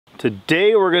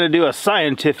Today we're going to do a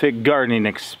scientific gardening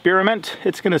experiment.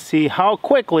 It's going to see how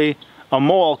quickly a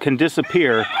mole can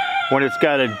disappear when it's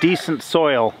got a decent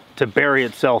soil to bury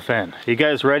itself in. You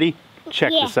guys ready?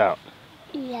 Check this out.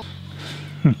 Yeah.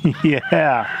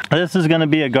 Yeah. This is going to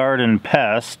be a garden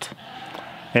pest.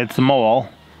 It's a mole,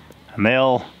 and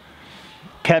they'll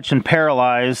catch and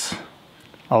paralyze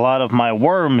a lot of my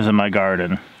worms in my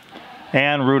garden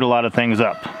and root a lot of things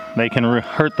up. They can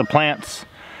hurt the plants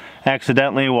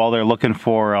accidentally while they're looking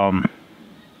for, I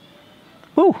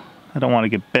don't want to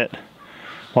get bit,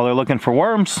 while they're looking for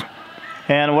worms.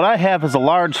 And what I have is a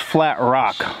large flat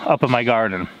rock up in my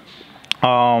garden.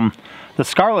 The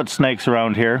scarlet snakes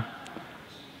around here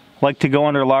like to go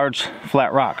under large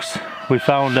flat rocks. We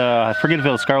found, I forget if it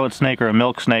was a scarlet snake or a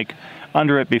milk snake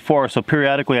under it before, so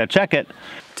periodically I check it.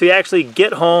 To actually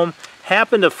get home,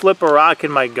 happen to flip a rock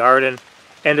in my garden,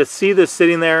 and to see this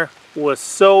sitting there was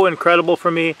so incredible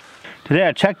for me. Today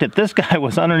I checked it, this guy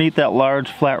was underneath that large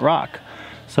flat rock.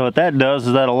 So what that does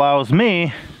is that allows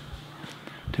me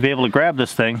to be able to grab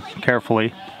this thing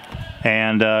carefully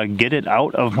and get it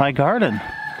out of my garden.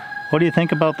 What do you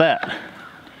think about that?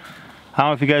 I don't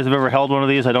know if you guys have ever held one of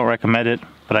these, I don't recommend it,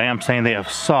 but I am saying they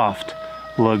have soft,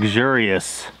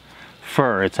 luxurious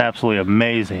fur. It's absolutely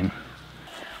amazing.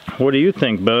 What do you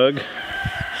think, Bug?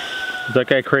 Is that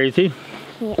guy crazy?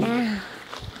 Yeah.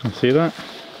 You see that?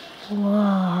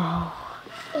 Whoa.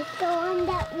 It's the one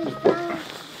that we found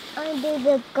under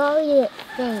the garden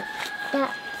thing.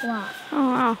 That one. Oh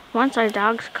wow. Once our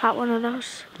dogs caught one of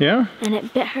those. Yeah? And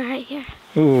it bit her right here.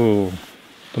 Ooh.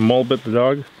 The mole bit the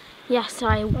dog? Yeah, so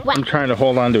I whacked. I'm trying to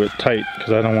hold on to it tight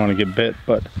because I don't want to get bit,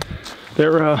 but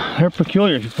they're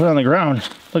peculiar. If you put it on the ground,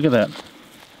 look at that.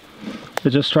 It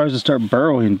just tries to start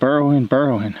burrowing.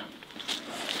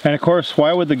 And of course,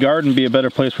 why would the garden be a better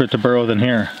place for it to burrow than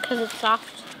here? Because it's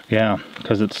soft. Yeah,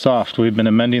 because it's soft. We've been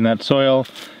amending that soil,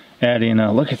 adding,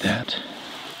 look at that.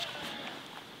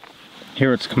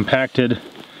 Here it's compacted.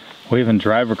 We even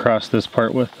drive across this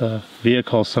part with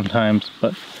vehicles sometimes,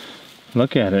 but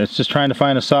look at it. It's just trying to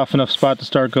find a soft enough spot to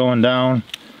start going down.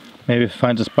 Maybe if it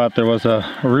finds a spot there was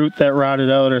a root that rotted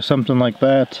out or something like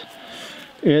that.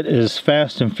 It is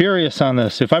fast and furious on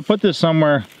this. If I put this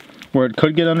somewhere where it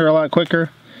could get under a lot quicker,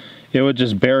 it would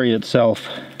just bury itself.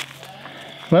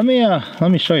 Let me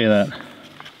show you that.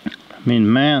 I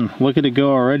mean, man, look at it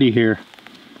go already here.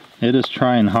 It is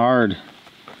trying hard.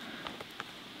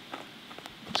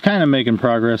 It's kind of making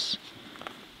progress.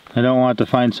 I don't want to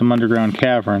find some underground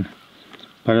cavern,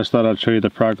 but I just thought I'd show you the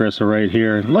progress of right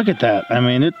here. Look at that. I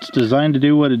mean, it's designed to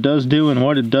do what it does do, and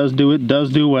what it does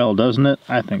do well, doesn't it?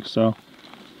 I think so.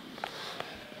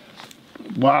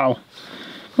 Wow.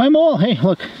 My mole, hey,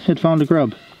 look, it found a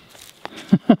grub.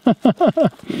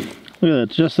 Look at that,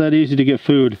 it's just that easy to get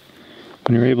food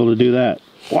when you're able to do that.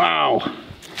 Wow.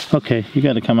 Okay, you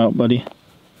gotta come out, buddy.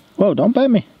 Whoa, don't bite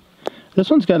me.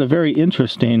 This one's got a very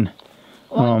interesting,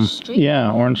 Orange stripe?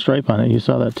 Yeah, orange stripe on it. You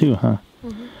saw that too, huh?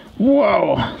 Mm-hmm.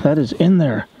 Whoa, that is in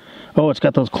there. Oh, it's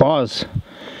got those claws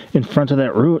in front of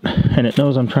that root, and it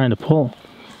knows I'm trying to pull.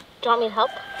 Do you want me to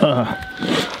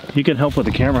help? You can help with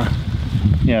the camera.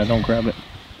 Yeah, don't grab it.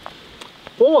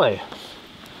 Boy!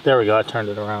 There we go, I turned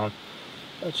it around.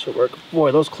 That should work.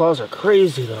 Boy, those claws are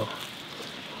crazy though.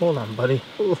 Hold on, buddy.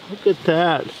 Ooh, look at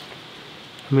that.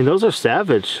 I mean, those are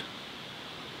savage.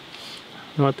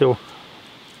 You know what they were?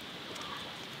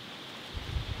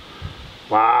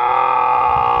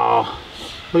 Wow!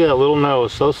 Look at that little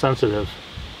nose, so sensitive.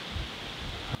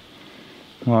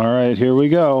 Alright, here we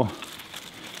go.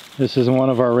 This is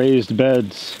one of our raised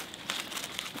beds.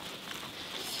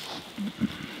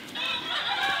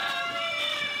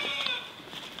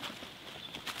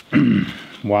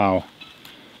 Wow,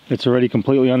 it's already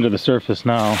completely under the surface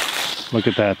now. Look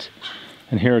at that.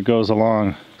 And here it goes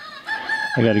along.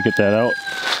 I gotta get that out.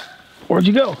 Where'd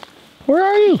you go? Where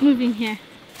are you? Moving here.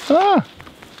 Ah!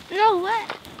 No,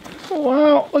 what?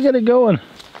 Wow, look at it going.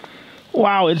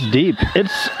 Wow, it's deep.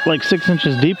 It's like 6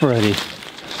 inches deep already.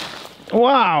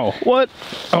 Wow, what?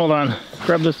 Hold on,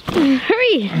 grab this.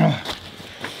 Hurry!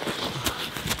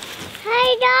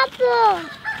 Hey, Double!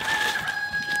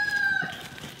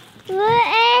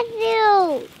 Where is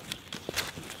you?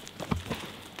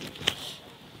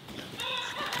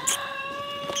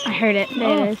 I heard it.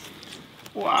 There it is.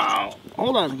 Wow.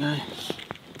 Hold on, guy.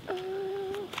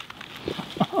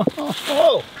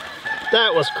 Oh,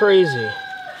 that was crazy.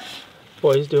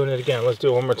 Boy, he's doing it again. Let's do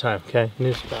it one more time, okay?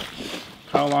 New spot.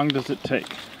 How long does it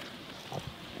take?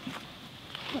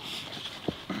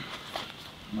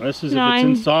 This is 9.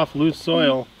 if it's in soft, loose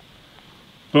soil.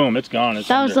 Boom, it's gone. It's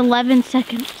That was under. 11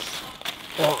 seconds.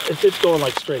 Oh, it's going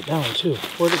like straight down too.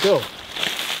 Where'd it go?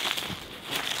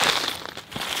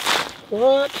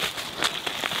 What?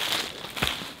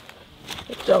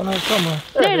 It's down there somewhere.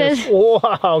 There it is.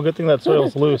 Wow, good thing that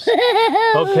soil's loose.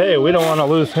 Okay, we don't want to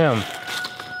lose him.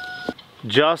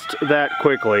 Just that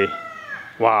quickly.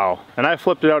 Wow. And I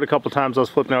flipped it out a couple times. I was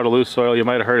flipping out a loose soil. You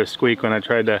might have heard a squeak when I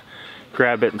tried to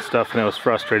grab it and stuff, and I was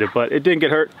frustrated, but it didn't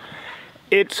get hurt.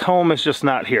 Its home is just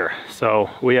not here, so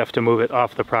we have to move it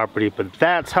off the property. But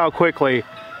that's how quickly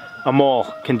a mole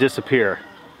can disappear.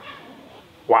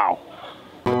 Wow.